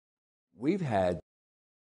We've had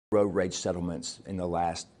road rage settlements in the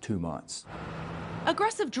last 2 months.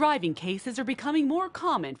 Aggressive driving cases are becoming more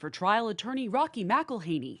common for trial attorney Rocky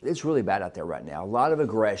McElhaney. It's really bad out there right now. A lot of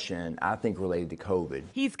aggression, I think, related to COVID.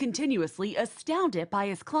 He's continuously astounded by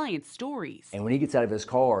his clients' stories. And when he gets out of his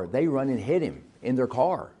car, they run and hit him in their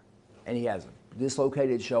car. And he has a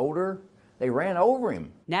dislocated shoulder. They ran over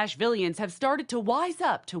him. Nashvillians have started to wise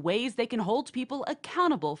up to ways they can hold people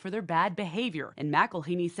accountable for their bad behavior. And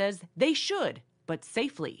McElhaney says they should, but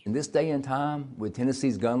safely. In this day and time, with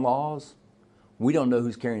Tennessee's gun laws, we don't know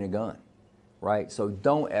who's carrying a gun, right? So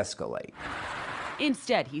don't escalate.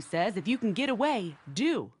 Instead, he says, if you can get away,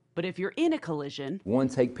 do. But if you're in a collision, 1,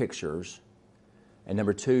 take pictures, and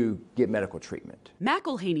number 2, get medical treatment.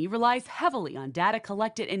 McElhaney relies heavily on data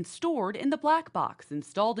collected and stored in the black box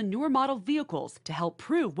installed in newer model vehicles to help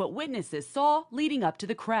prove what witnesses saw leading up to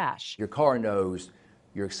the crash. Your car knows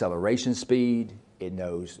your acceleration speed. It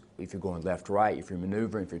knows if you're going left, right, if you're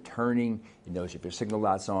maneuvering, if you're turning. It knows if your signal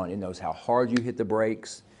light's on. It knows how hard you hit the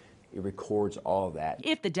brakes. It records all of that.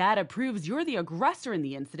 If the data proves you're the aggressor in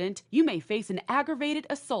the incident, you may face an aggravated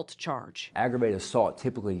assault charge. Aggravated assault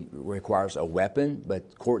typically requires a weapon,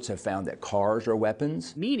 but courts have found that cars are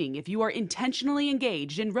weapons. Meaning if you are intentionally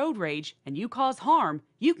engaged in road rage and you cause harm,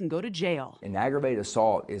 you can go to jail. An aggravated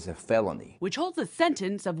assault is a felony, which holds a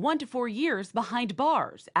sentence of 1 to 4 years behind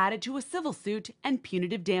bars, added to a civil suit and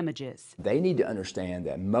punitive damages. They need to understand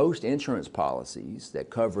that most insurance policies that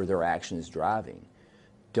cover their actions driving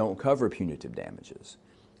don't cover punitive damages.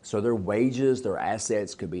 So their wages, their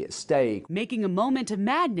assets could be at stake. Making a moment of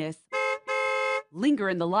madness linger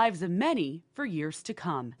in the lives of many for years to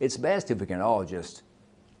come. It's best if we can all just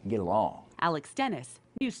get along. Alex Dennis,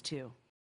 News 2.